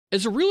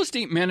As a real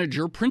estate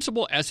manager,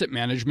 Principal Asset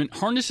Management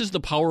harnesses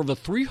the power of a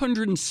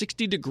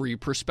 360-degree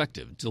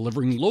perspective,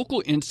 delivering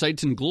local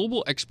insights and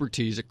global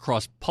expertise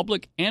across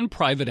public and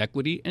private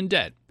equity and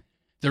debt.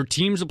 Their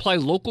teams apply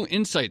local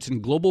insights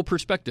and global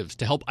perspectives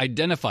to help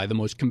identify the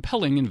most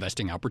compelling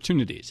investing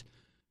opportunities.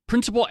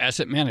 Principal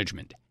Asset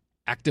Management.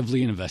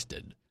 Actively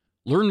invested.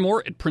 Learn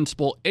more at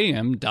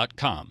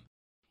principalam.com.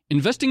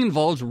 Investing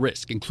involves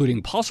risk,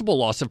 including possible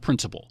loss of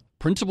principal.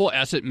 Principal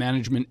Asset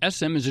Management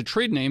SM is a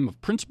trade name of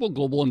Principal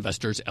Global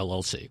Investors,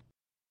 LLC.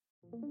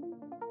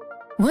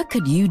 What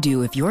could you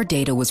do if your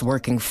data was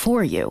working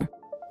for you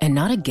and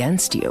not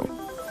against you?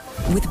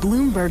 With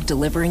Bloomberg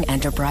delivering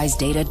enterprise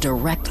data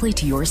directly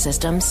to your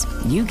systems,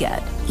 you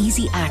get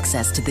easy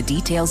access to the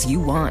details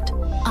you want,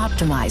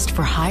 optimized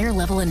for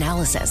higher-level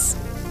analysis,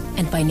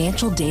 and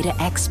financial data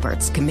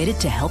experts committed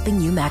to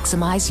helping you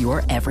maximize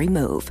your every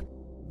move.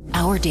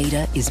 Our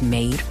data is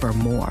made for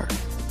more,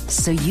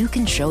 so you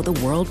can show the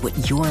world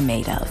what you're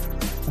made of.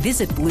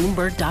 Visit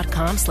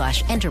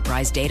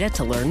Bloomberg.com/enterprise data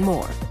to learn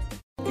more.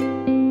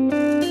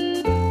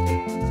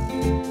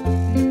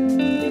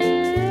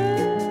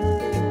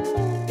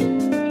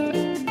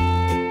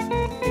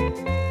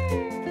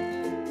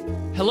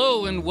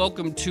 Hello and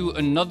welcome to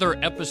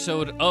another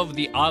episode of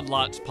the Odd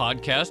Lots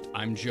podcast.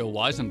 I'm Joe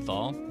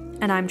Weisenthal.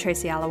 And I'm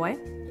Tracy Alloway.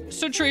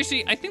 So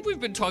Tracy, I think we've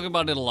been talking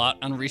about it a lot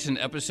on recent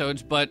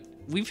episodes, but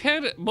we've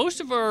had most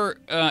of our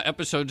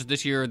episodes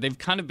this year, they've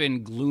kind of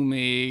been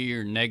gloomy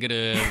or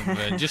negative.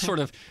 Just sort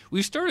of,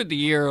 we've started the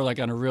year like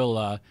on a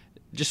real,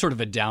 just sort of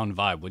a down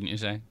vibe, wouldn't you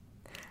say?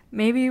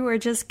 Maybe we're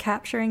just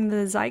capturing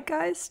the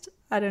zeitgeist?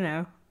 I don't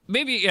know.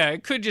 Maybe, yeah,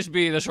 it could just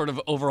be the sort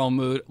of overall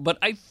mood. But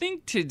I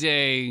think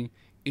today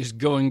is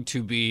going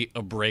to be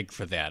a break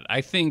for that.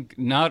 I think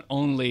not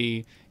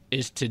only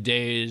is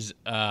today's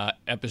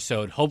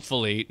episode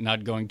hopefully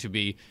not going to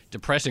be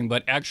depressing,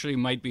 but actually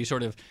might be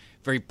sort of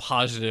very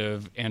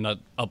positive and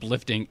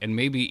uplifting and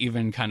maybe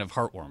even kind of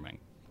heartwarming.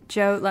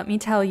 Joe, let me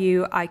tell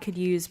you, I could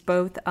use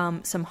both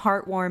some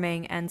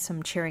heartwarming and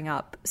some cheering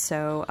up.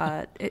 So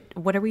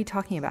what are we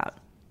talking about?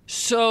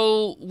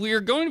 So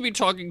we're going to be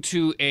talking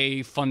to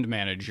a fund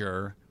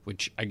manager,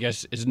 which I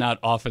guess is not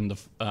often the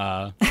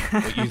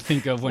what you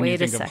think of when you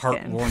think of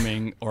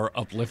heartwarming or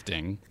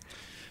uplifting.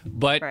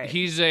 But right.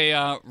 He's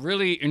a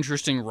really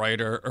interesting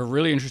writer, a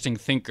really interesting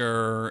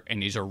thinker,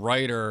 and he's a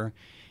writer.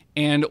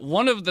 And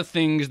one of the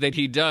things that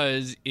he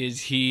does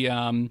is he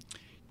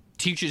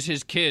teaches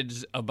his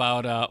kids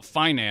about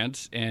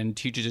finance and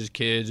teaches his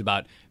kids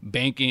about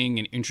banking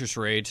and interest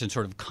rates and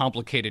sort of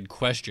complicated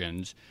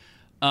questions.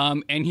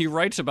 And he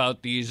writes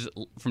about these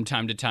from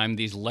time to time,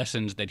 these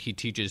lessons that he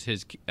teaches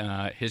his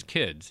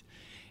kids.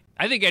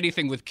 I think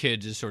anything with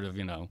kids is sort of,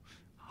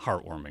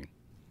 heartwarming.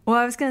 Well,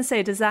 I was going to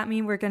say, does that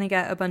mean we're going to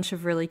get a bunch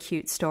of really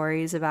cute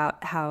stories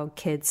about how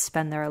kids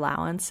spend their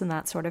allowance and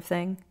that sort of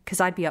thing?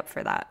 Because I'd be up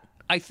for that.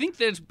 I think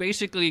that's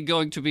basically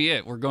going to be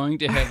it. We're going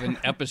to have an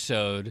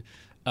episode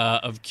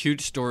of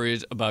cute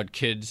stories about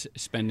kids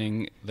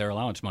spending their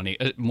allowance money,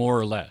 more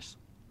or less.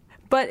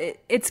 But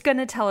it's going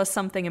to tell us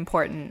something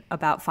important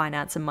about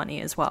finance and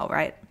money as well,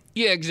 right?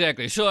 Yeah,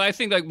 exactly. So I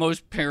think like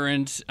most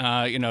parents,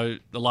 a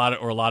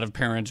lot of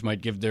parents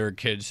might give their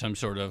kids some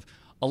sort of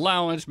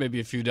allowance, maybe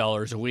a few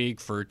dollars a week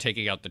for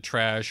taking out the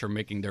trash or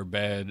making their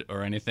bed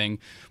or anything.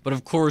 But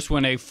of course,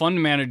 when a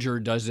fund manager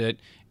does it,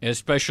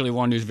 especially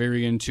one who's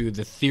very into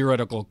the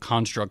theoretical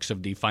constructs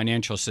of the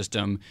financial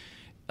system,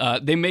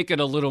 they make it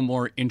a little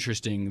more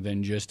interesting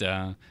than just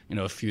a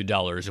few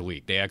dollars a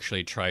week. They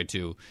actually try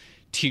to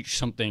teach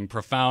something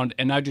profound,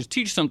 and not just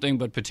teach something,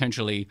 but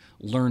potentially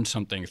learn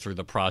something through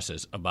the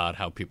process about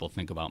how people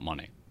think about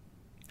money.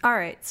 All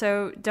right,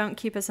 so don't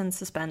keep us in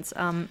suspense.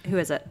 Who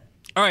is it?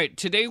 All right,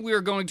 today we are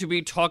going to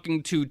be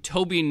talking to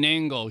Toby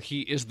Nangle.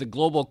 He is the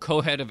global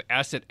co-head of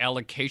asset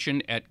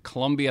allocation at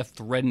Columbia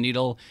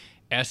Threadneedle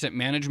Asset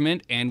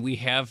Management, and we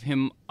have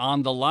him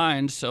on the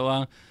line,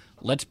 so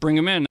let's bring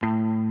him in.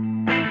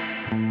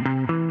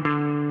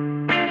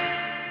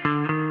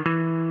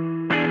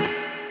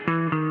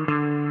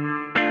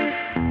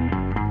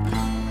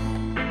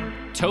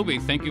 Toby,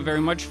 thank you very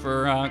much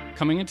for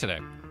coming in today.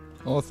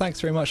 Well, thanks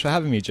very much for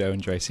having me, Joe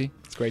and Tracy.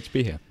 It's great to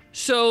be here.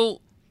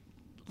 So,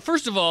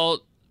 first of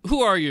all,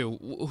 who are you?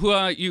 Who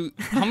are you?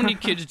 How many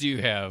kids do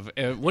you have?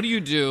 What do you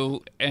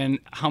do? And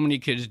how many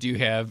kids do you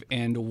have?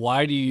 And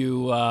why do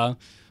you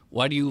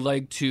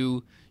like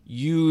to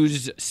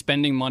use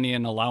spending money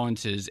and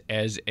allowances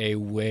as a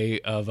way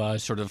of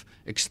sort of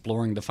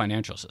exploring the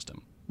financial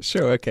system?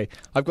 Sure, okay.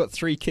 I've got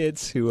 3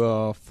 kids who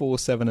are 4,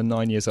 7, and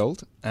 9 years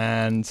old,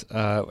 and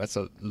that's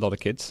a lot of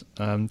kids.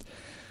 And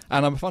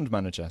I'm a fund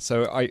manager,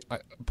 so I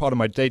part of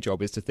my day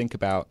job is to think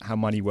about how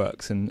money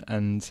works and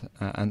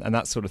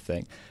that sort of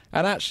thing.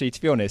 And actually, to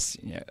be honest,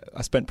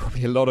 I spent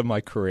probably a lot of my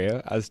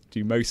career, as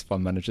do most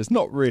fund managers,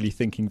 not really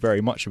thinking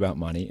very much about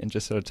money and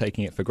just sort of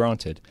taking it for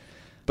granted.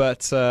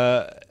 But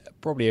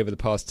probably over the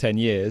past 10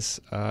 years,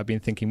 I've been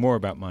thinking more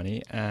about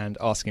money and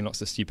asking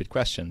lots of stupid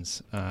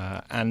questions.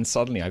 And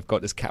suddenly I've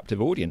got this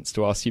captive audience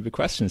to ask stupid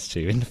questions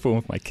to in the form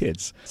of my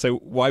kids. So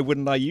why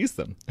wouldn't I use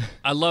them?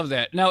 I love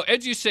that. Now,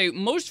 as you say,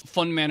 most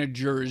fund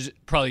managers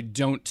probably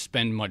don't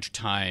spend much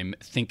time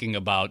thinking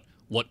about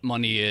what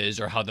money is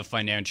or how the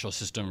financial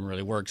system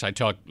really works.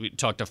 We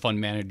talk to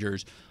fund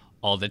managers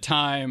all the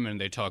time, and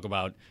they talk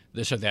about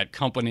this or that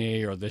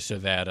company or this or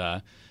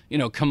that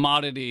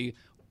commodity.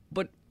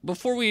 But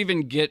before we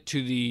even get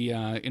to the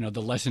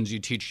the lessons you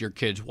teach your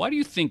kids, why do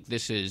you think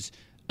this is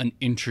an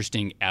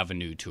interesting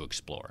avenue to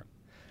explore?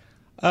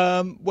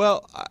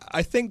 Well,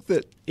 I think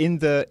that in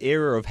the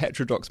era of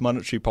heterodox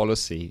monetary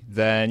policy,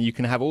 then you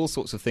can have all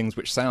sorts of things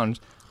which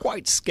sound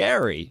quite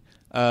scary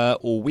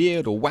or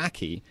weird or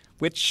wacky,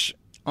 which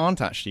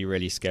aren't actually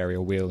really scary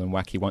or weird and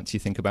wacky once you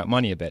think about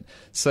money a bit.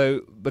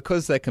 So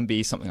because there can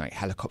be something like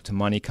helicopter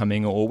money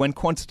coming, or when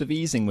quantitative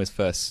easing was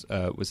first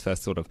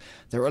thought of,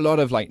 there were a lot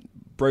of like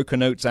broker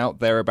notes out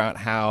there about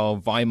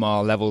how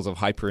Weimar levels of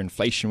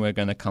hyperinflation were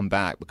going to come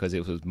back because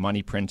it was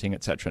money printing,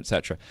 et cetera, et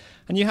cetera.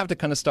 And you have to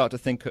kind of start to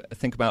think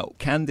about,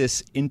 can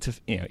this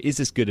is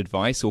this good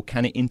advice, or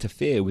can it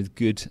interfere with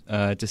good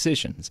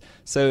decisions?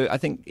 So I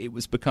think it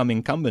was becoming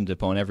incumbent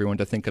upon everyone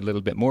to think a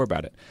little bit more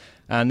about it.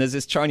 And there's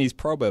this Chinese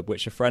proverb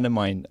which a friend of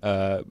mine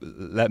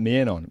let me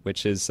in on,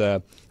 which is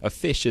a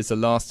fish is the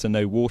last to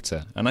know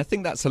water. And I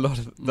think that's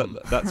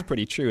that's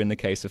pretty true in the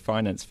case of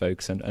finance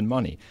folks and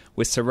money.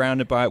 We're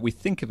surrounded by it. We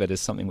think of it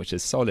as something which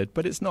is solid,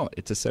 but it's not.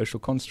 It's a social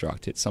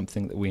construct. It's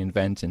something that we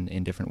invent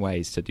in different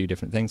ways to do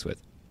different things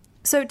with.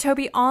 So,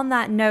 Toby, on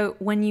that note,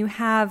 when you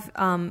have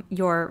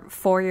your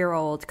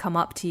 4-year-old come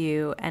up to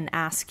you and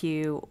ask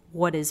you,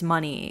 what is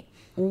money?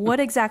 What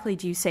exactly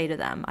do you say to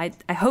them?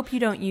 I hope you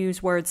don't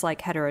use words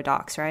like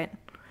heterodox, right?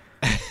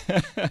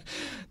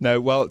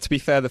 No, well, to be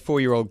fair, the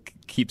 4-year-old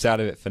keeps out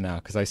of it for now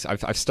because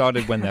I've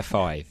started when they're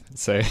 5.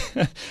 So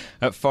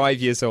at 5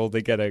 years old,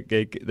 they get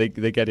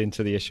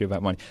into the issue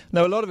about money.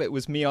 No, a lot of it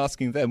was me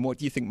asking them, what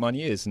do you think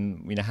money is,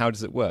 and how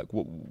does it work?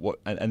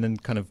 And then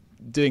kind of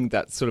doing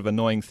that sort of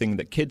annoying thing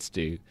that kids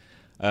do,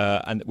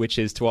 and which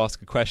is to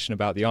ask a question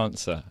about the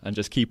answer and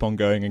just keep on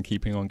going and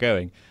keeping on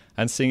going.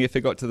 And seeing if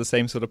it got to the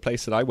same sort of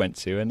place that I went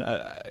to. And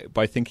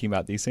by thinking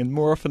about these things,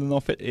 more often than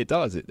not, it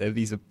does.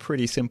 These are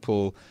pretty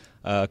simple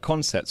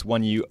concepts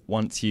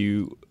once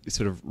you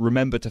sort of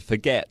remember to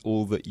forget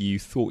all that you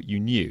thought you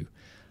knew.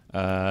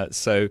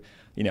 So,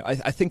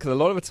 I think that a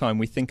lot of the time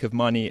we think of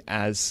money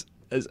as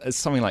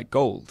something like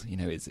gold.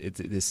 It's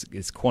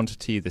this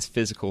quantity, this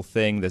physical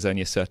thing. There's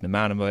only a certain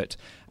amount of it.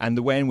 And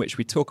the way in which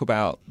we talk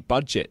about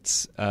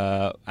budgets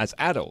as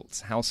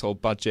adults,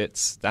 household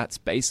budgets, that's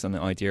based on the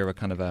idea of a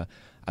kind of a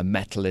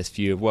metalist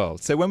view of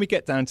world. So when we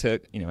get down to a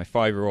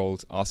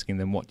 5-year-old asking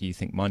them, what do you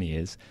think money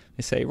is?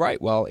 They say,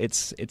 right, well,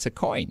 it's a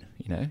coin.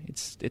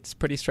 It's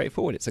pretty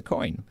straightforward. It's a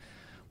coin.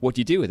 What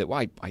do you do with it?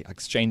 Well, I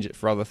exchange it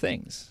for other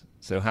things.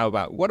 So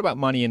what about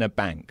money in a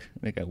bank?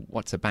 And they go,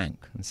 what's a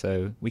bank? And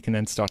so we can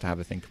then start to have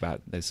a think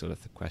about those sort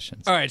of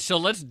questions. All right, so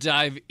let's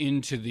dive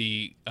into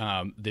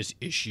this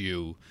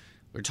issue.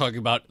 We're talking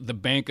about the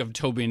Bank of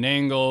Toby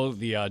Nangle.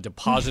 The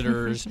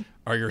depositors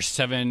are your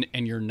 7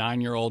 and your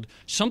 9-year-old.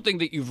 Something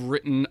that you've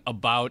written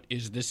about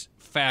is this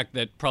fact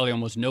that probably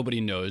almost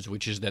nobody knows,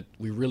 which is that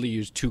we really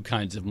use 2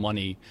 kinds of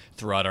money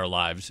throughout our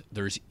lives.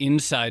 There's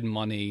inside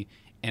money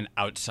and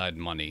outside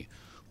money.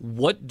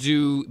 What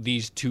do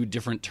these 2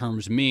 different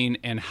terms mean,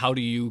 and how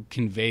do you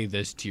convey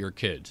this to your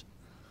kids?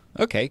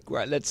 Okay,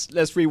 right.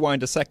 Let's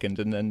rewind a second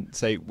and then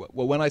say,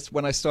 well, when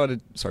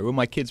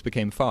my kids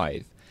became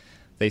 5.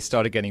 They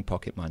started getting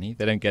pocket money.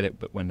 They don't get it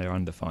but when they're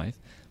under 5.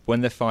 When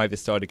they're 5, they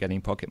started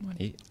getting pocket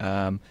money.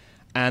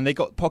 And they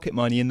got pocket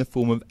money in the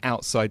form of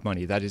outside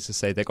money. That is to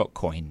say, they got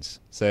coins.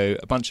 So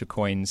a bunch of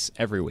coins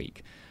every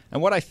week.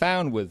 And what I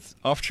found was,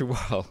 after a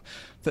while,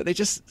 that they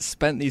just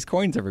spent these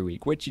coins every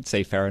week, which you'd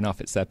say, fair enough,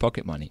 it's their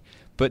pocket money.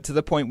 But to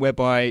the point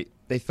whereby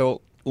they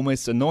felt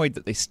almost annoyed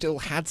that they still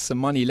had some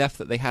money left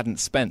that they hadn't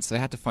spent. So they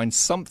had to find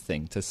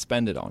something to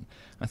spend it on.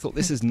 I thought,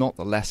 this is not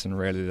the lesson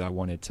really that I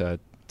wanted to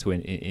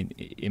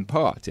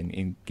impart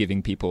in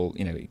giving people,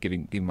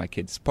 giving my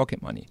kids pocket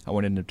money. I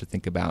wanted them to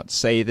think about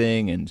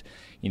saving and,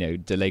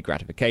 delayed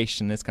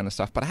gratification, this kind of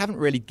stuff. But I haven't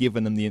really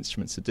given them the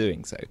instruments of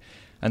doing so.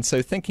 And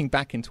so thinking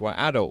back into our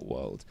adult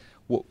world,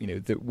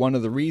 one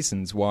of the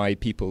reasons why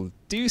people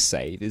do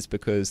save is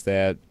because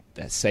they're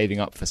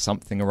saving up for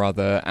something or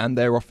other, and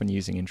they're often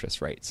using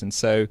interest rates. And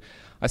so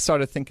I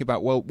started thinking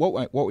about, well,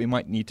 what we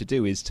might need to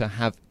do is to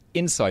have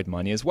inside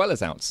money as well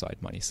as outside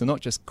money. So not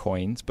just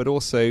coins, but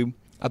also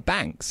a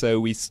bank. So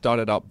we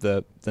started up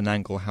the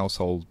Nangle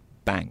Household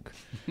Bank,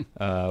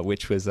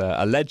 which was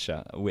a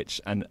ledger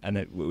which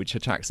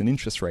attracts an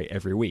interest rate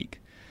every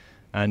week.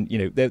 And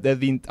there have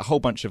been a whole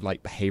bunch of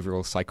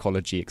behavioral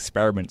psychology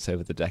experiments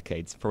over the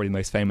decades. Probably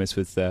most famous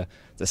was the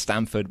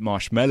Stanford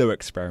marshmallow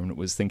experiment.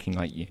 Was thinking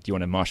do you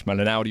want a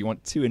marshmallow now, or do you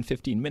want 2 in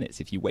 15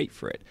 minutes if you wait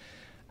for it?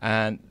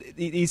 And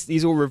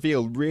these all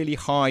reveal really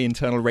high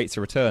internal rates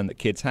of return that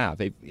kids have.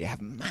 They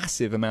have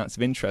massive amounts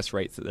of interest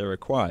rates that they're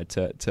required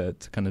to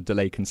kind of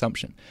delay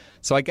consumption.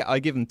 So I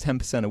give them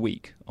 10% a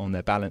week on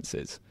their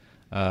balances.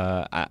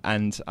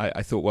 And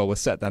I thought, well, we'll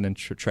set that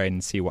into a trade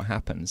and see what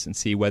happens, and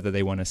see whether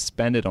they want to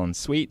spend it on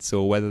sweets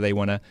or whether they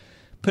want to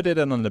put it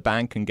in on the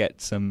bank and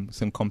get some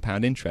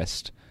compound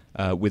interest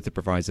with the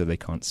proviso they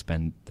can't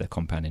spend the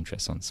compound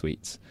interest on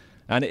sweets.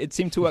 And it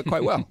seemed to work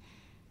quite well.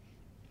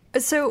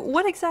 So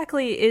what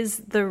exactly is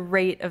the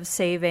rate of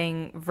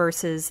saving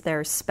versus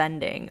their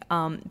spending?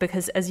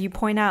 Because as you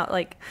point out,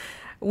 like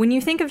when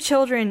you think of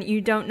children,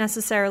 you don't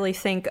necessarily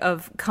think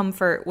of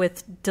comfort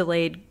with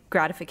delayed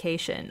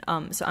gratification.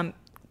 So I'm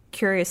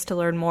curious to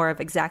learn more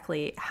of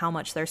exactly how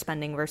much they're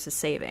spending versus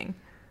saving.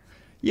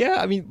 Yeah,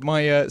 I mean,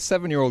 my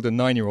 7-year-old and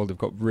 9-year-old have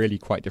got really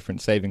quite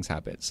different savings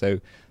habits. So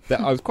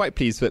I was quite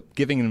pleased that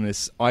giving them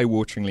this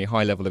eye-wateringly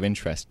high level of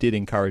interest did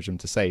encourage them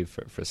to save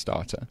for a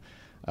starter.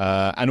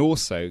 And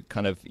also,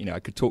 kind of, I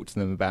could talk to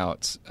them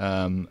about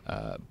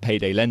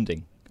payday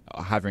lending,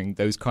 having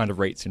those kind of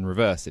rates in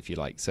reverse, if you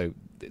like. So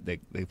they're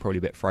probably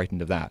a bit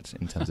frightened of that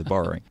in terms of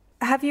borrowing.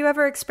 Have you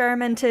ever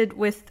experimented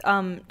with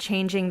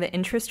changing the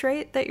interest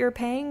rate that you're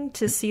paying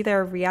to see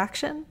their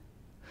reaction?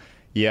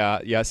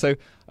 Yeah. So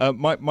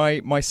my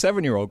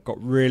 7-year-old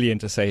got really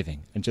into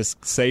saving and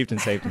just saved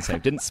and saved and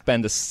saved. Didn't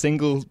spend a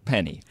single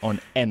penny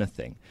on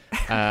anything.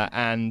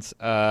 And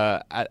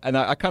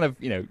I kind of,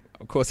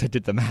 of course I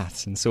did the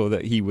maths and saw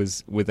that he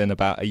was within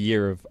about a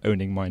year of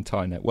owning my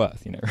entire net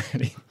worth,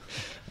 really,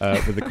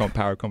 with the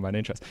compound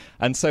interest.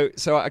 And so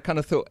I kind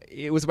of thought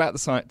it was about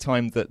the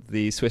time that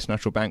the Swiss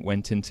National Bank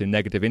went into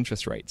negative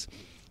interest rates.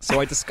 So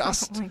I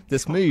discussed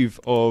this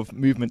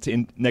movement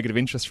to negative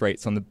interest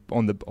rates of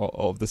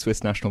the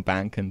Swiss National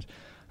Bank, and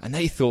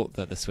they thought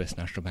that the Swiss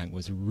National Bank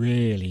was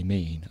really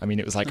mean. I mean,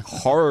 it was like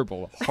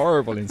horrible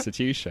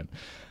institution.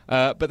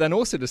 But then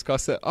also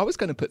discussed that I was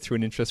going to put through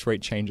an interest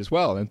rate change as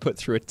well, and put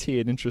through a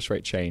tiered interest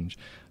rate change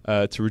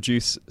to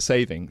reduce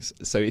savings.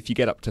 So if you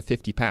get up to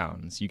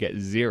 £50, you get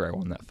zero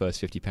on that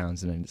first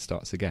 £50, and then it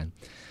starts again.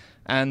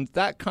 And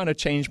that kind of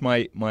changed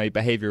my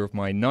behaviour of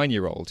my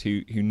 9-year-old,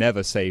 who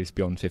never saves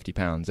beyond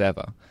 £50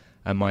 ever,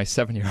 and my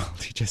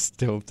 7-year-old who just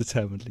still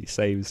determinedly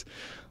saves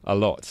a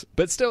lot,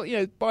 but still,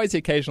 buys the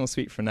occasional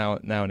sweet for now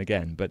and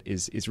again, but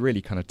is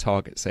really kind of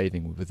target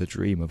saving with a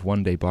dream of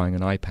one day buying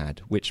an iPad,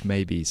 which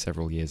may be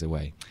several years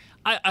away.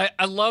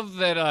 I love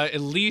that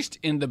at least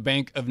in the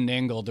Bank of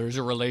Nangle, there's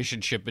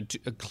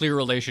a clear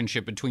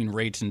relationship between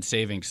rates and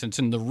savings. Since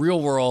in the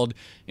real world,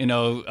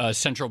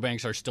 central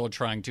banks are still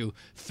trying to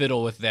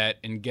fiddle with that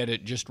and get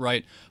it just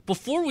right.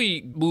 Before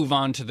we move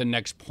on to the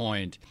next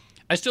point,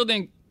 I still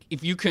think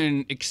if you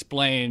can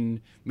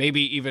explain,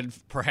 maybe even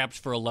perhaps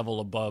for a level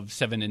above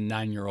 7 and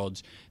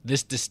 9-year-olds,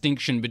 this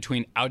distinction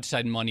between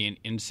outside money and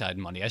inside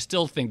money. I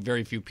still think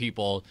very few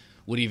people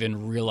would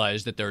even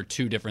realize that there are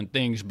two different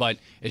things. But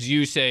as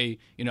you say,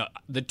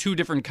 the two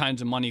different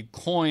kinds of money,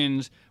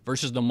 coins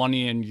versus the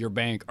money in your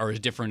bank, are as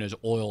different as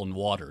oil and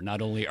water.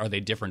 Not only are they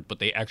different, but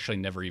they actually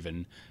never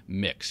even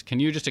mix. Can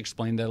you just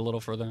explain that a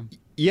little further?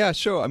 Yeah,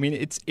 sure. I mean,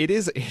 it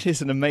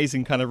is an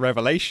amazing kind of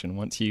revelation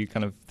once you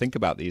kind of think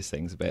about these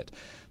things a bit.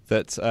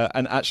 That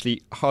and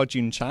actually,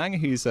 Ha-Joon Chang,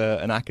 who's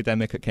an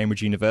academic at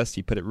Cambridge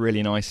University, put it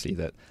really nicely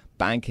that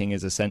banking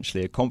is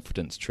essentially a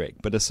confidence trick,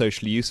 but a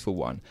socially useful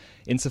one,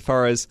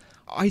 insofar as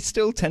I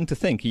still tend to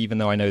think, even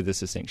though I know this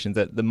distinction,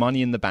 that the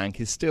money in the bank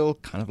is still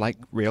kind of like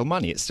real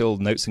money. It's still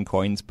notes and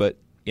coins, but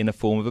in a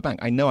form of a bank.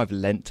 I know I've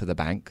lent to the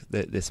bank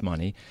this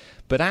money,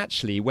 but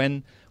actually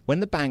when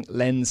the bank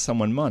lends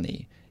someone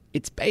money,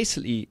 it's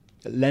basically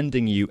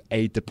lending you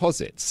a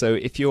deposit. So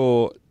if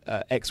you're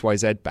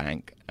XYZ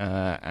Bank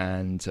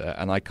and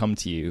I come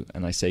to you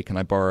and I say, can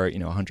I borrow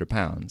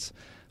 £100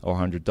 or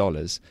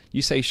 $100?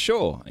 You say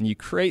sure, and you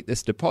create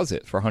this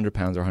deposit for £100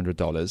 or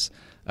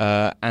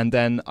 $100, and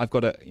then I've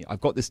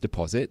got this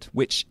deposit,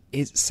 which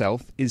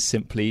itself is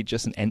simply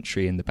just an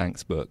entry in the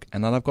bank's book,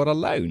 and then I've got a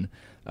loan,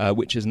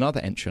 which is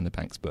another entry in the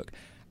bank's book,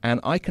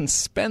 and I can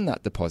spend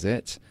that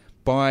deposit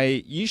by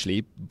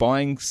usually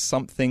buying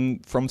something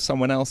from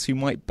someone else who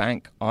might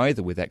bank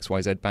either with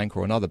XYZ Bank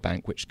or another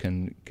bank, which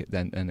can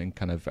then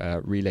kind of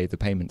relay the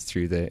payments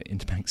through the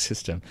interbank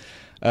system,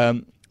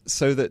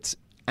 so that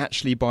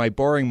actually by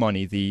borrowing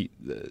money, the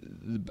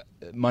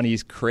money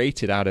is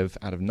created out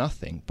of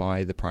nothing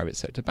by the private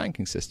sector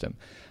banking system.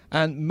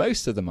 And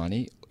most of the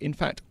money, in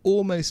fact,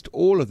 almost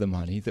all of the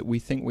money that we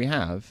think we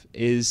have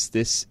is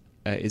this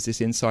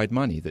inside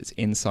money that's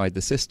inside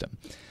the system.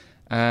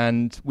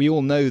 And we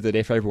all know that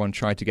if everyone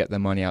tried to get their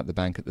money out the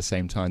bank at the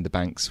same time, the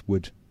banks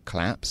would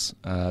collapse.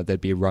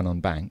 There'd be a run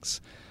on banks.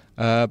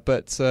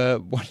 But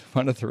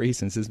one of the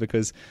reasons is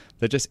because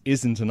there just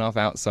isn't enough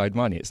outside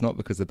money. It's not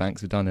because the banks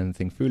have done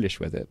anything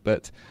foolish with it,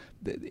 but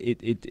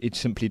it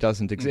simply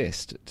doesn't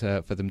exist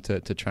for them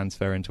to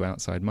transfer into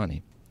outside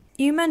money.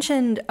 You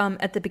mentioned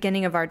at the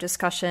beginning of our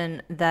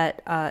discussion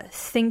that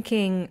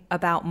thinking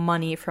about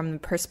money from the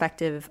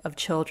perspective of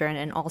children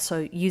and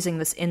also using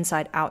this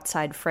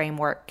inside-outside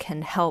framework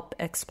can help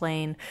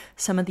explain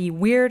some of the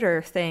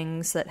weirder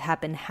things that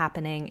have been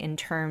happening in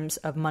terms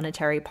of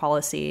monetary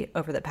policy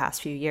over the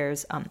past few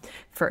years.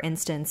 For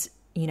instance,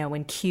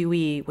 when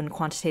QE, when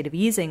quantitative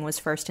easing was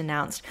first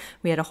announced,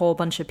 we had a whole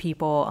bunch of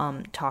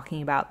people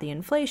talking about the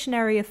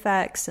inflationary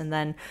effects. And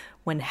then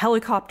when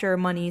helicopter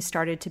money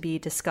started to be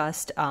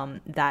discussed,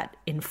 that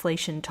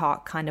inflation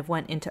talk kind of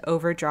went into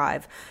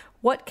overdrive.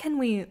 What can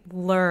we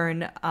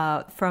learn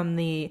from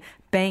the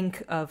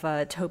bank of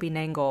Toby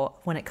Nangle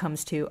when it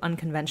comes to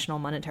unconventional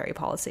monetary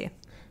policy?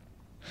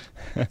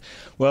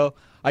 Well,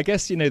 I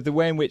guess, the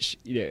way in which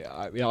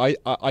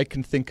I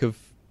can think of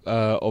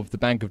the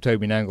Bank of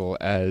Toby Nangle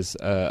as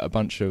a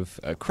bunch of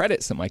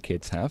credits that my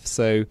kids have.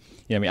 So,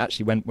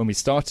 actually, when we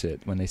started,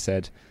 when they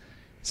said,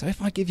 so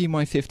if I give you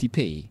my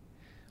 50p,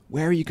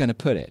 where are you going to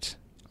put it?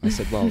 I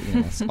said, well,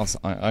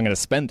 I'm going to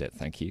spend it,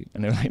 thank you.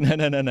 And they're like,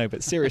 no,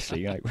 but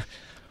seriously,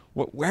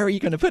 where are you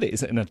going to put it?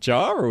 Is it in a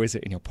jar or is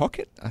it in your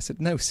pocket? I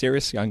said, no,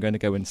 seriously, I'm going to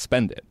go and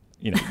spend it.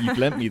 You've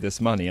lent me this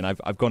money and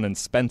I've gone and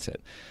spent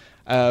it.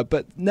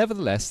 But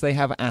nevertheless, they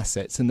have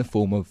assets in the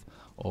form of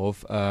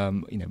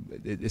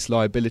this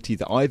liability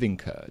that I've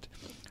incurred.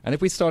 And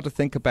if we start to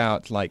think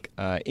about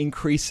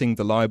increasing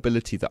the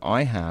liability that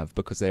I have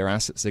because their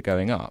assets are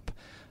going up,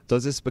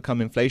 does this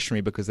become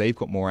inflationary because they've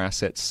got more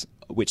assets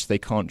which they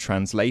can't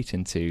translate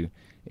into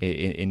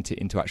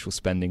actual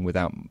spending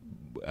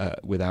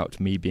without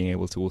me being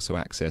able to also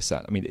access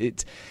that? I mean,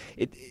 it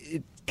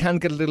can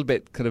get a little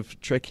bit kind of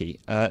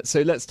tricky.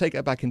 So let's take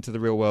it back into the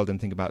real world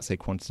and think about, say,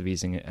 quantitative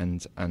easing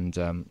and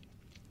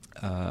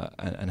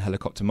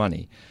helicopter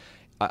money.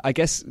 I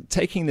guess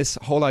taking this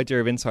whole idea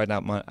of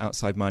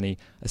outside money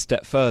a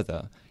step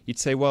further, you'd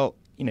say, well,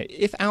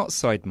 if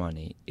outside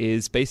money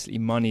is basically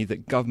money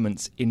that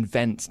governments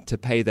invent to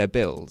pay their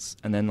bills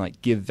and then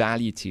give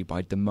value to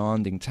by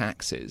demanding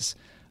taxes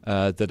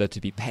that are to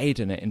be paid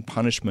in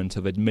punishment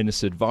of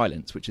administered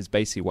violence, which is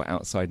basically what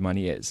outside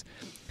money is,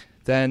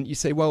 then you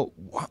say, well,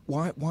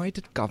 why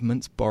did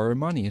governments borrow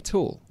money at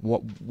all?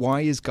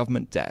 Why is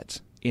government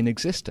debt in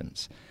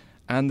existence?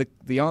 And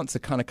the answer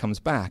kind of comes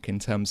back in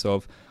terms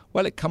of,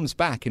 well, it comes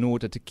back in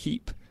order to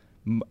keep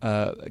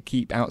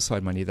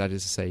outside money, that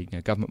is to say,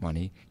 government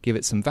money, give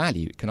it some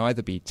value. It can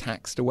either be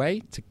taxed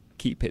away to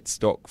keep its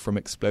stock from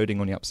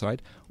exploding on the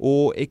upside,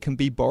 or it can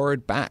be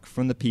borrowed back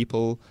from the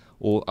people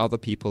or other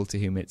people to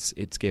whom it's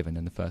given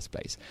in the first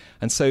place.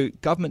 And so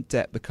government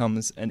debt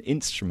becomes an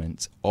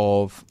instrument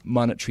of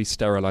monetary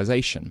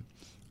sterilization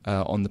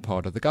on the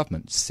part of the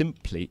government,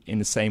 simply in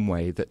the same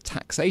way that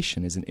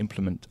taxation is an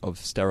implement of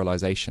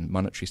sterilization,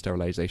 monetary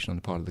sterilization on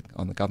the part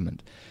of the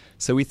government.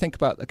 So we think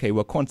about, okay,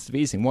 well, quantitative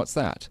easing, what's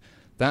that?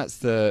 That's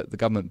the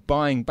government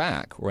buying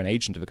back, or an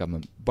agent of the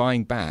government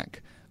buying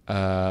back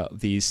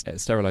these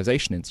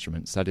sterilization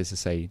instruments, that is to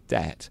say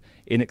debt,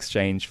 in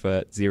exchange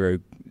for zero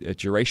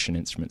duration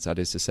instruments, that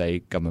is to say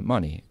government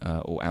money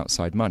or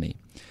outside money.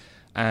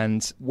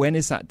 And when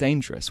is that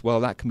dangerous?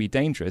 Well, that can be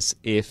dangerous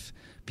if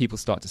people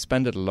start to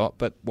spend it a lot,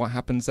 but what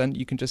happens then?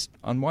 You can just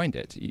unwind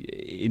it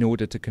in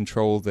order to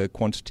control the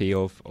quantity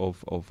of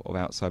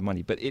outside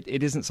money. But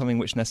it isn't something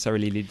which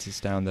necessarily leads us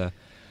down the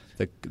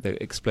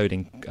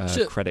exploding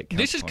credit.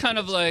 This is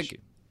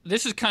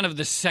kind of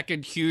the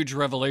second huge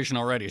revelation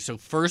already. So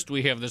first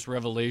we have this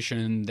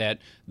revelation that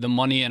the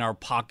money in our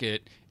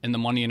pocket and the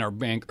money in our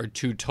bank are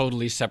two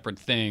totally separate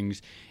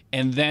things.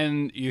 And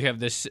then you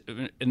have this,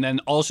 and then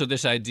also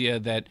this idea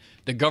that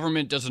the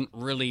government doesn't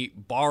really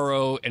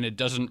borrow, and it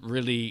doesn't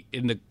really,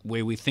 in the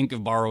way we think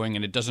of borrowing,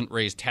 and it doesn't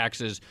raise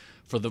taxes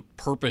for the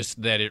purpose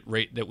that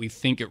that we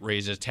think it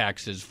raises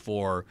taxes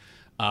for.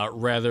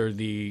 Rather,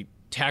 the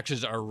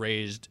taxes are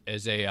raised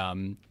as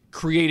a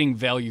creating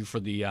value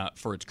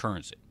for its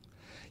currency.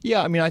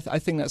 Yeah, I mean, I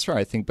think that's right.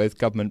 I think both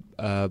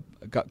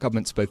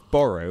governments both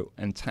borrow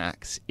and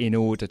tax in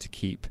order to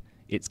keep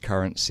its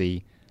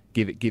currency.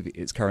 Give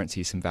its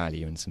currency some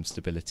value and some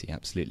stability,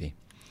 absolutely.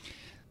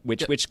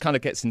 Which kind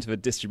of gets into the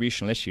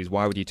distributional issues.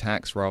 Why would you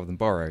tax rather than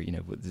borrow?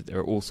 There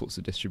are all sorts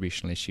of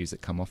distributional issues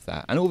that come off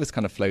that, and all this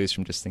kind of flows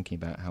from just thinking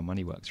about how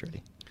money works,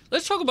 really.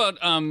 Let's talk about.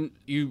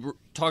 You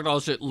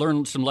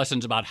learned some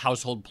lessons about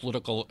household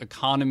political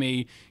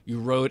economy. You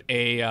wrote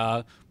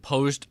a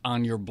post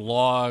on your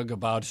blog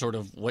about sort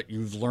of what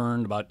you've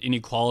learned about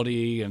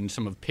inequality and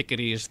some of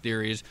Piketty's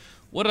theories.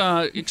 What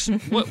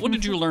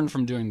did you learn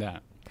from doing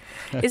that?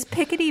 Is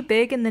Piketty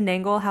big in the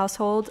Nangle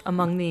household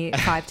among the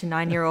 5 to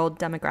 9 year old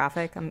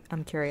demographic?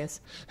 I'm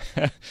curious.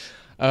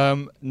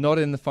 Not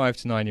in the 5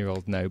 to 9 year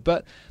old, no.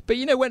 But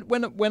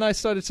when I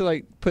started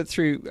to put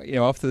through,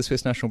 after the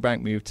Swiss National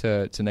Bank moved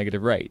to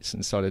negative rates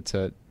and started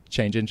to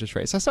change interest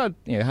rates, I started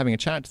having a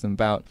chat to them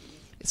about,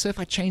 so if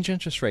I change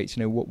interest rates,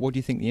 what do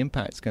you think the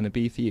impact's going to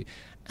be for you?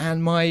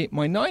 And my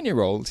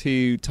 9-year-old,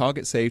 who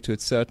target saved to a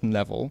certain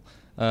level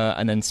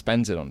and then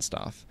spends it on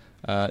stuff,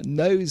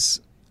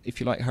 knows, if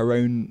you like, her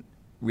own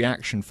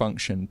reaction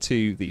function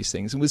to these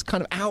things, and was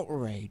kind of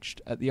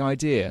outraged at the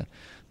idea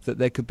that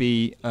there could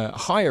be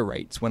higher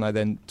rates when I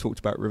then talked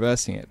about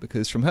reversing it,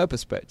 because from her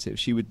perspective,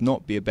 she would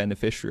not be a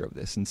beneficiary of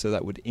this, and so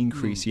that would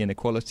increase the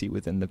inequality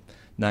within the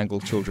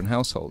Nangle children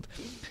household.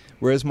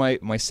 Whereas my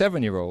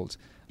 7-year-old,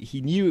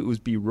 he knew it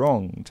would be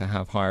wrong to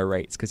have higher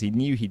rates because he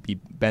knew he'd be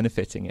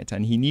benefiting it,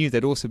 and he knew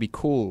there'd also be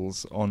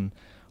calls on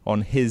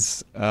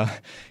his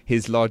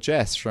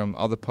largesse from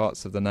other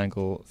parts of the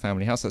Nangle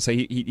family household. So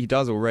he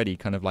does already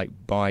kind of like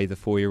buy the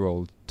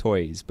 4-year-old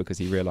toys because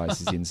he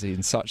realizes he's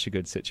in such a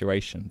good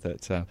situation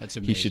that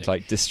he should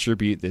like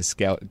distribute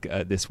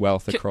this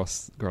wealth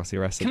across the rest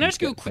of the Can I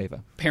ask you a quick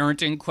favor.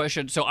 Parenting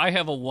question? So I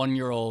have a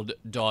 1-year-old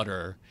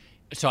daughter.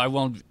 So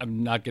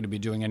I'm not going to be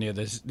doing any of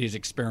these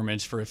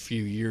experiments for a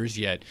few years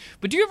yet.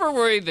 But do you ever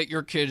worry that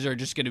your kids are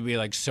just going to be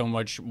like so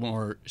much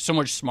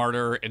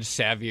smarter and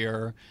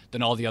savvier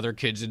than all the other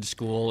kids in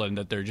school, and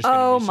that they're just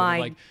going to be sort of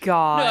like,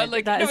 God,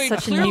 that is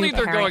such a new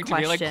they're going question.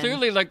 to be like,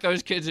 clearly like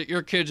those kids,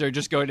 your kids are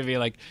just going to be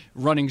like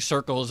running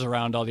circles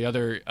around all the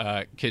other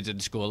kids in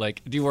school.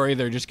 Like, do you worry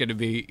they're just going to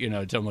be,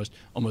 it's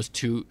almost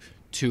too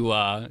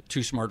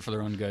smart for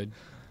their own good?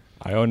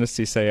 I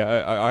honestly say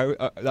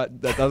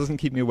that doesn't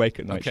keep me awake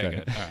at night.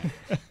 Okay, good.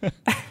 All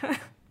right.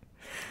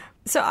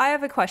 So I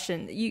have a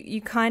question.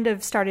 You kind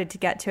of started to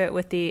get to it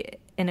with the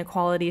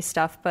inequality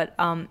stuff, but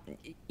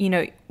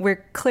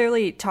we're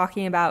clearly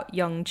talking about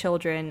young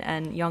children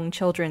and young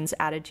children's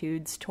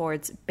attitudes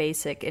towards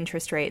basic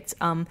interest rates.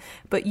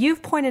 But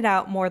you've pointed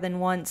out more than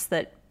once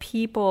that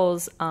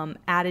people's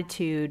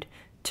attitude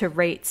to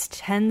rates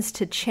tends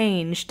to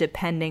change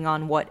depending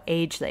on what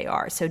age they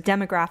are. So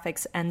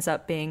demographics ends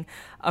up being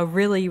a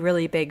really,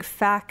 really big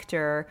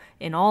factor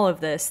in all of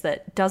this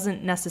that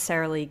doesn't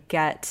necessarily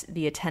get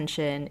the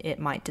attention it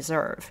might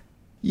deserve.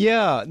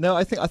 Yeah, no,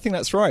 I think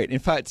that's right. In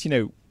fact,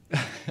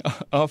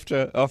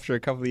 after a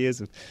couple of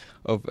years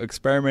of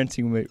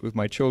experimenting with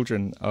my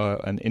children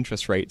and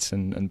interest rates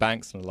and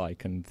banks and the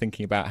like, and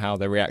thinking about how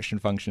their reaction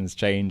functions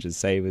change as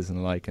savers and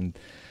the like, and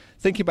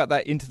thinking about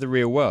that into the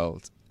real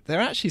world, there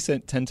actually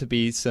tend to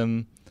be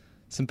some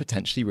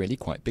potentially really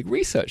quite big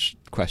research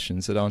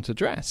questions that aren't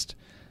addressed.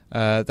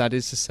 That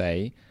is to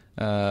say,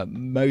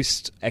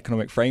 most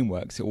economic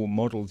frameworks or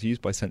models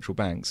used by central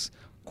banks,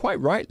 quite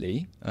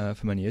rightly,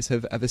 for many years,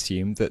 have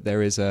assumed that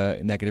there is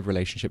a negative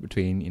relationship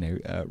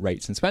between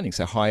rates and spending.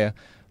 So higher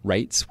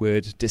rates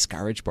would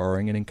discourage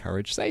borrowing and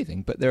encourage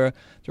saving. But there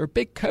are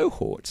big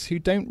cohorts who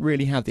don't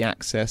really have the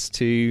access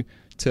to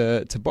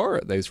borrow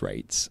at those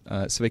rates,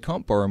 so they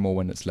can't borrow more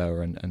when it's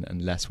lower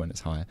and less when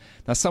it's higher.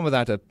 Now, some of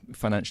that are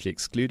financially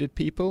excluded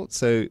people,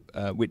 so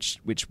which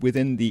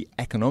within the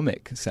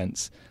economic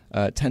sense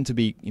tend to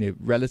be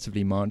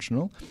relatively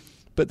marginal.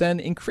 But then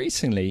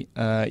increasingly,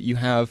 you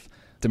have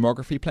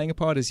demography playing a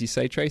part, as you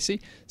say, Tracy.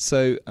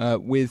 So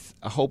with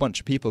a whole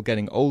bunch of people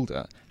getting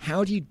older,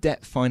 how do you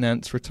debt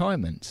finance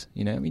retirement?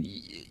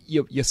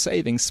 You're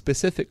saving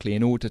specifically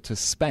in order to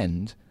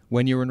spend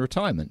when you're in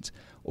retirement.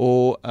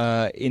 Or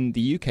in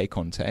the UK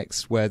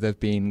context, where there have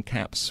been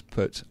caps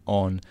put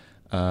on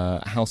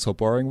household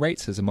borrowing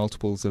rates as a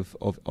multiples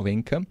of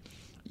income,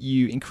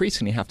 you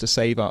increasingly have to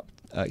save up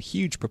a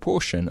huge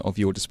proportion of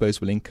your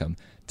disposable income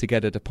to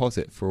get a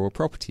deposit for a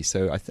property.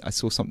 So I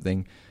saw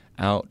something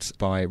out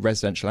by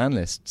Residential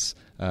Analysts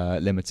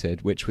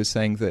Limited, which was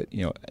saying that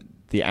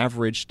the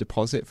average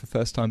deposit for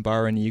first-time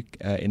buyer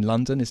in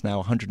London is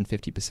now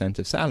 150%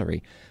 of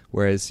salary,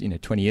 whereas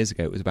 20 years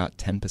ago it was about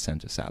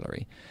 10% of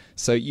salary.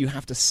 So you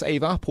have to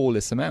save up all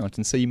this amount,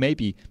 and so you may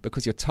be,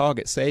 because you're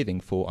target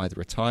saving for either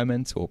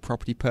retirement or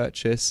property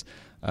purchase,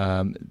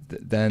 then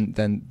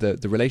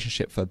the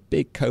relationship for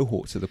big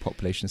cohorts of the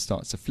population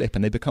starts to flip,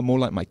 and they become more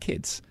like my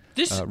kids.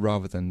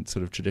 Rather than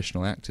sort of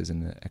traditional actors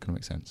in the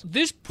economic sense.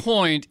 This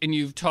point, and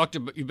you've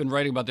been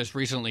writing about this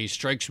recently,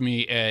 strikes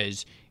me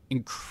as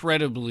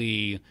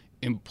incredibly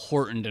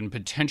important and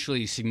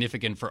potentially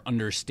significant for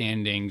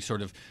understanding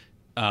sort of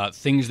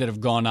things that have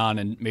gone on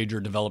in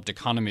major developed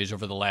economies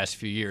over the last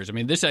few years. I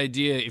mean, this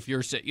idea, if you're,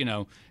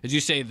 as you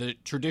say, the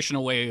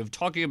traditional way of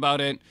talking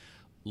about it,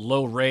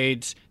 low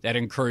rates, that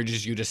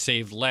encourages you to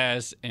save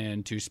less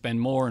and to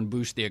spend more and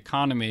boost the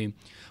economy.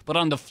 But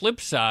on the flip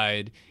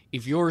side,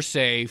 if you're,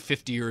 say,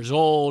 50 years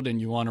old and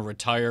you want to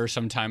retire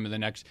sometime in the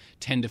next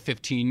 10 to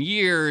 15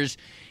 years,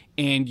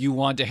 and you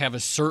want to have a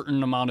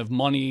certain amount of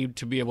money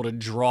to be able to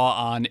draw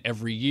on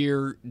every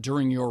year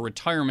during your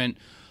retirement,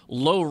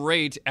 low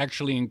rates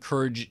actually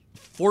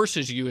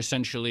forces you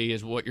essentially,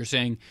 is what you're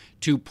saying,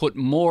 to put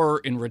more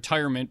in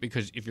retirement,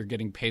 because if you're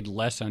getting paid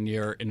less on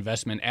your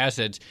investment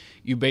assets,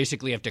 you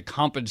basically have to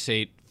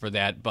compensate for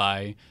that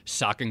by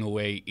socking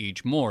away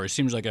each more. It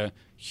seems like a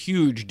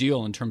huge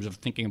deal in terms of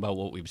thinking about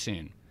what we've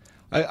seen.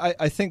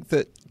 I think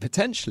that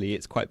potentially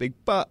it's quite big,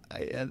 but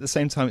at the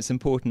same time it's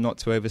important not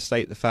to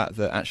overstate the fact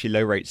that actually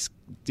low rates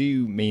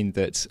do mean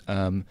that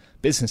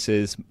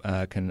businesses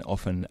can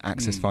often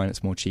access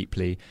finance more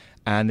cheaply,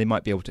 and they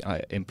might be able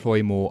to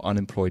employ more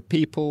unemployed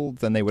people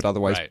than they would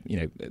otherwise,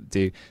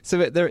 do.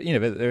 So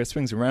there are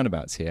swings and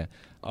roundabouts here.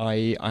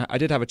 I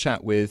did have a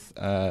chat with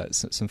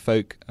some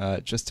folk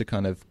just to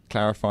kind of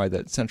clarify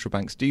that central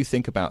banks do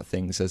think about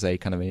things as a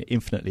kind of an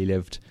infinitely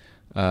lived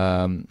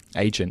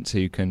agent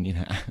who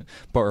can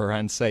borrow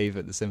and save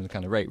at the similar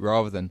kind of rate,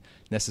 rather than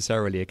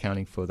necessarily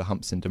accounting for the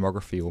humps in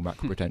demography or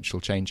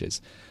macroprudential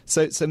changes.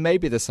 So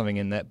maybe there's something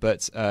in there,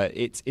 but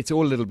it's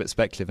all a little bit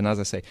speculative. And as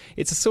I say,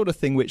 it's a sort of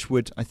thing which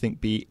would, I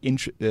think, be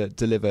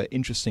deliver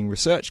interesting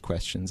research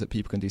questions that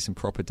people can do some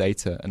proper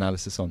data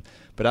analysis on.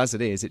 But as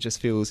it is, it just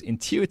feels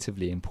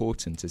intuitively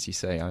important, as you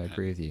say. I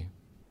agree with you.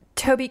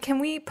 Toby, can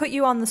we put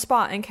you on the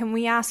spot, and can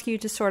we ask you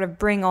to sort of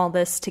bring all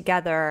this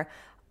together?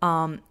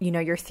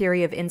 Your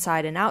theory of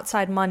inside and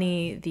outside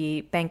money,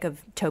 the Bank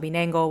of Toby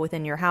Nangle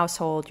within your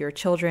household, your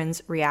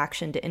children's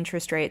reaction to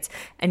interest rates,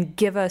 and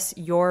give us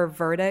your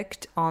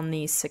verdict on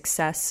the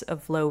success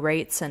of low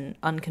rates and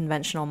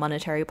unconventional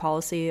monetary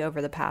policy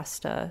over the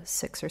past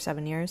 6 or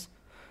 7 years.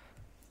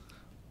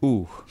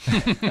 Ooh.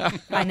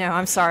 I know,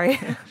 I'm sorry.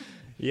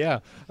 Yeah.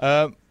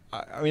 I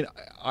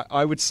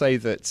would say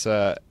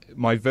that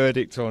my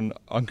verdict on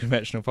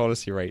unconventional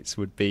policy rates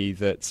would be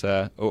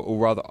that, or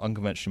rather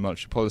unconventional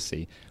monetary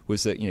policy,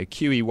 was that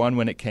QE1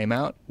 when it came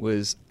out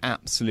was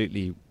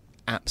absolutely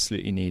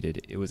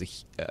needed. It was an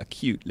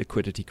acute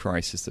liquidity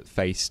crisis that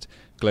faced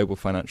global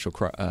financial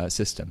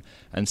system,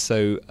 and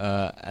so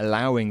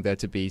allowing there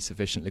to be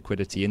sufficient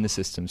liquidity in the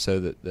system so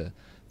that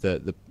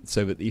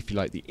so that, if you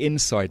like, the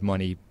inside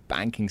money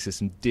banking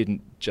system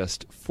didn't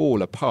just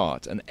fall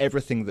apart and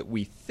everything that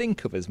we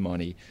think of as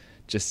money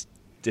just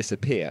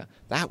disappear.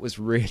 That was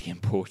really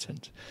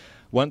important.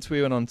 Once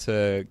we went on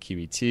to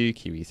QE2,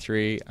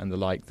 QE3 and the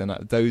like, then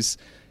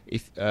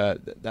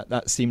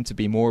that seemed to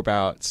be more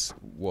about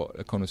what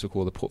economists would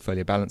call the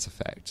portfolio balance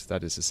effect.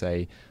 That is to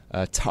say,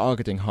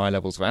 targeting high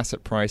levels of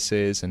asset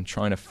prices and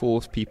trying to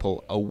force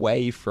people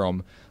away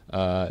from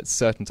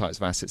certain types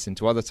of assets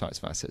into other types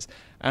of assets.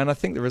 And I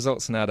think the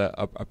results now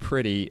are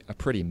pretty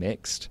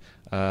mixed.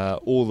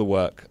 All the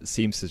work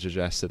seems to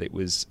suggest that it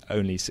was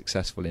only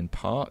successful in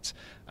part,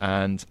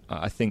 and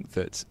I think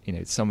that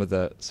some of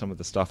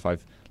the stuff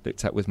I've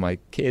looked at with my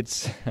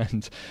kids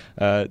and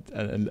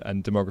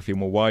demography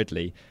more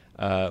widely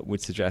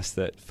would suggest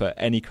that for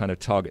any kind of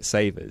target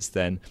savers,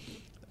 then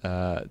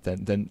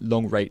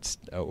long rates,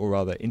 or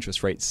rather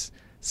interest rates,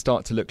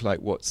 start to look like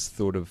what's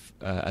thought of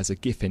as a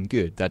Giffen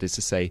good. That is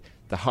to say,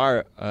 the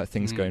higher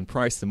things go in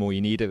price, the more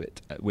you need of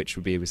it, which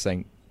would be, we're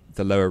saying,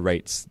 the lower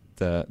rates,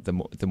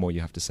 the more you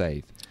have to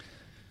save.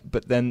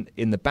 But then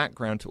in the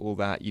background to all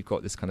that, you've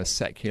got this kind of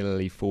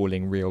secularly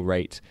falling real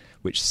rate,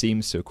 which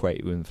seems to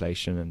equate with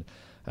inflation,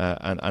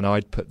 and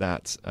I'd put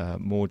that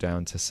more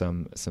down to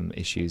some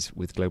issues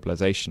with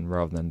globalization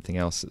rather than anything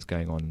else that's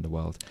going on in the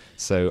world.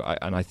 So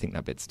I think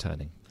that bit's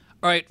turning.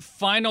 All right,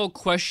 final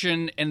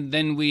question, and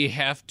then we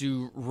have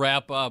to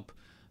wrap up.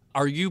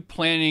 Are you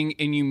planning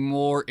any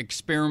more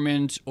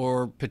experiments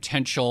or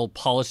potential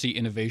policy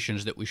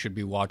innovations that we should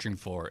be watching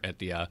for at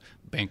the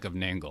Bank of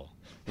Nangle?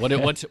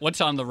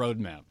 What's on the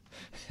roadmap?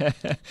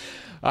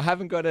 I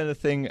haven't got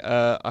anything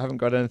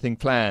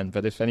planned,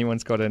 but if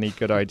anyone's got any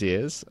good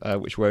ideas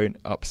which won't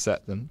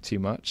upset them too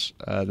much,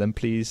 then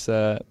please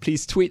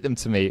tweet them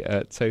to me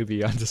at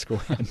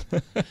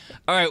Toby_N.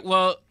 All right.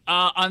 Well,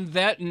 on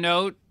that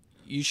note,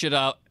 you should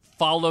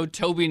follow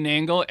Toby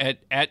Nangle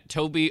at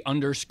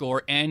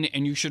Toby_N,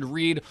 and you should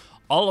read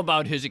all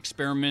about his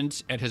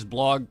experiments at his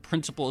blog,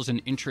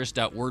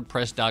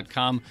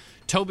 principlesandinterest.wordpress.com.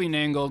 Toby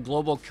Nangle,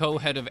 Global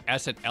Co-Head of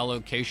Asset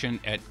Allocation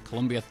at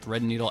Columbia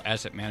Threadneedle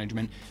Asset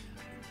Management.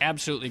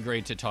 Absolutely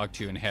great to talk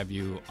to you and have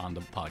you on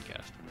the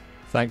podcast.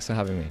 Thanks for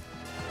having me.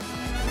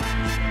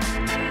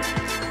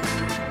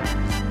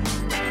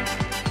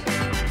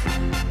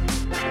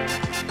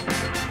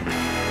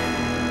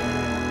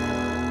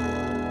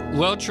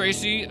 Well,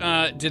 Tracy,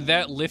 did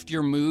that lift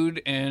your mood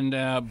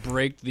and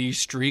break the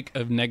streak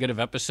of negative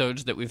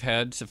episodes that we've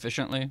had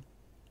sufficiently?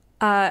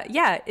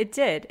 Yeah, it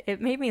did.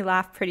 It made me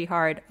laugh pretty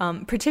hard,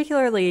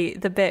 particularly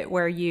the bit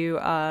where you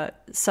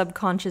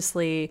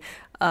subconsciously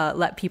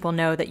let people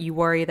know that you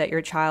worry that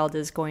your child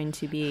is going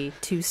to be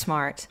too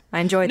smart.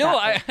 I enjoyed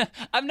that. No,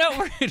 I'm not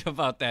worried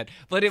about that.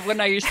 But when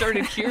I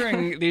started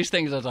hearing these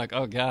things, I was like,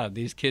 oh, God,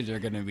 these kids are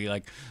going to be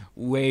like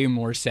way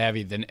more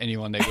savvy than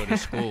anyone they go to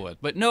school with.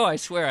 But no, I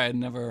swear I had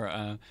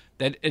never,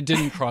 that it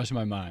didn't cross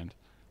my mind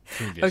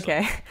previously.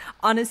 Okay.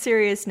 On a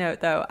serious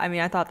note, though,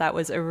 I thought that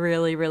was a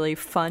really, really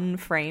fun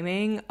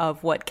framing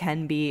of what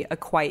can be a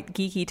quite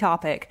geeky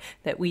topic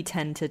that we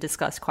tend to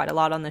discuss quite a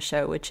lot on the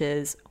show, which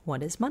is,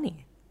 what is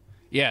money?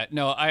 Yeah,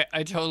 no, I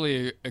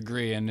totally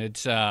agree. And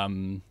it's,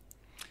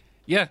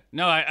 Yeah,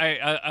 no,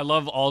 I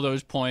love all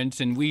those points,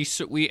 and we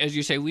as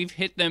you say, we've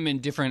hit them in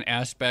different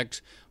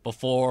aspects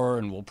before,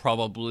 and we'll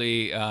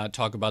probably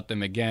talk about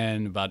them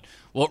again, about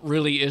what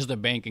really is the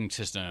banking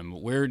system,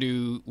 where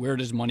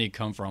does money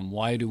come from,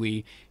 why do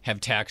we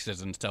have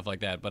taxes and stuff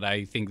like that. But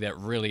I think that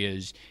really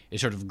is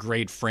sort of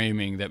great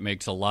framing that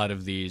makes a lot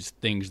of these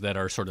things that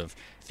are sort of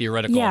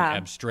theoretical and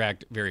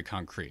abstract very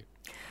concrete.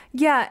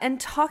 Yeah, and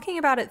talking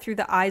about it through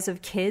the eyes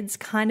of kids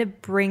kind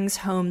of brings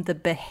home the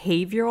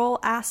behavioral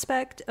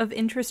aspect of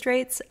interest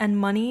rates and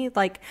money.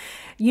 Like,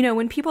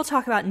 when people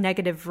talk about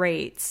negative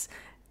rates,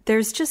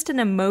 there's just an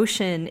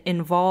emotion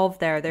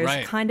involved there.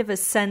 There's kind of a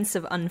sense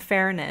of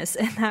unfairness,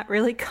 and that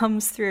really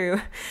comes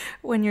through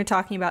when you're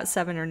talking about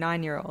 7 or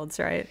 9-year-olds,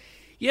 right?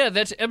 Yeah,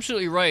 that's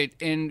absolutely right.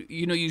 And,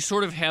 you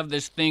sort of have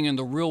this thing in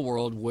the real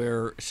world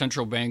where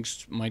central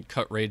banks might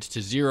cut rates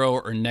to 0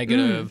 or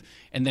negative,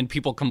 and then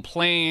people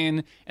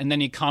complain, and then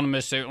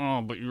economists say,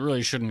 oh, but you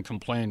really shouldn't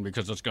complain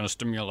because it's going to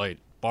stimulate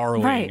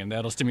borrowing and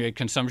that'll stimulate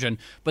consumption.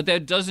 But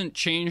that doesn't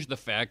change the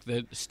fact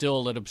that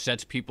still it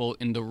upsets people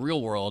in the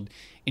real world,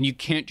 and you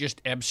can't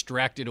just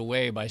abstract it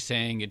away by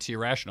saying it's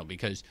irrational,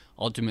 because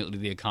ultimately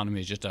the economy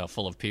is just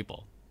full of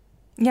people.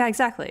 Yeah,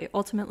 exactly.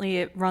 Ultimately,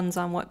 it runs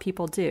on what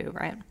people do,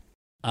 right?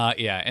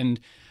 Yeah, and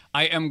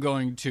I am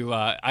going to,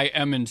 I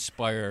am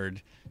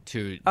inspired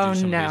to do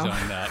some of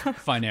these own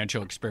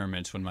financial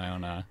experiments when my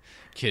own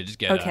kids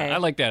get, I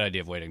like that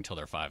idea of waiting until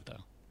they're 5,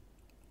 though.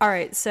 All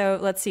right, so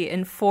let's see.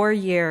 In 4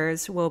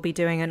 years, we'll be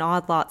doing an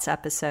Odd Lots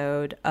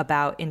episode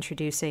about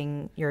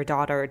introducing your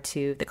daughter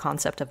to the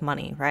concept of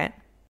money, right?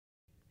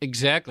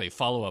 Exactly,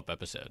 follow-up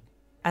episode.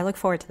 I look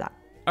forward to that.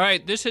 All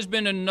right, this has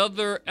been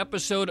another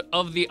episode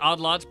of the Odd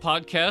Lots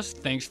podcast.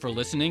 Thanks for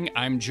listening.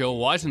 I'm Joe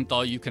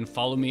Weisenthal. You can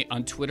follow me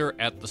on Twitter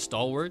at The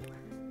Stalwart.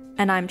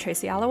 And I'm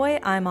Tracy Alloway.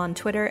 I'm on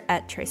Twitter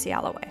at Tracy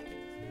Alloway.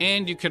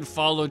 And you can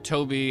follow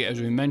Toby, as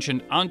we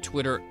mentioned, on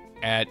Twitter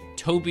at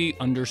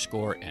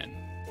Toby_N.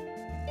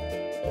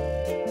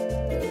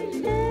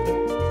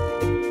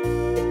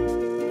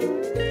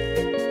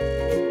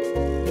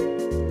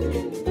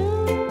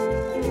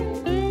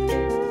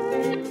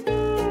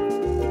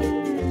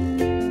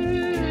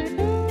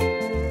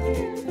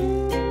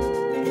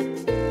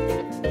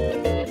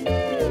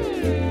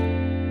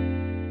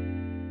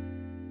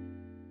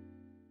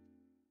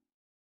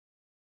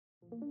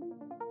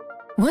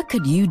 What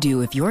could you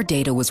do if your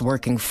data was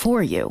working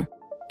for you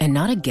and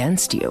not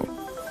against you?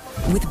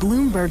 With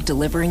Bloomberg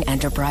delivering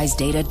enterprise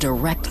data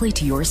directly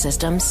to your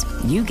systems,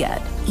 you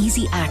get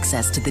easy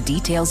access to the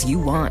details you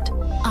want,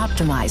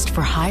 optimized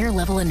for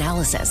higher-level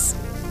analysis,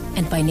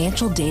 and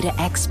financial data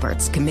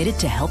experts committed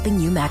to helping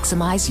you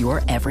maximize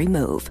your every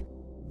move.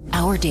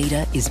 Our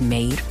data is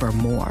made for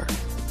more,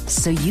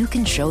 so you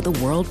can show the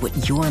world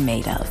what you're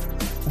made of.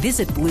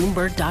 Visit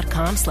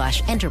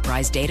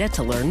Bloomberg.com/enterprise data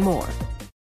to learn more.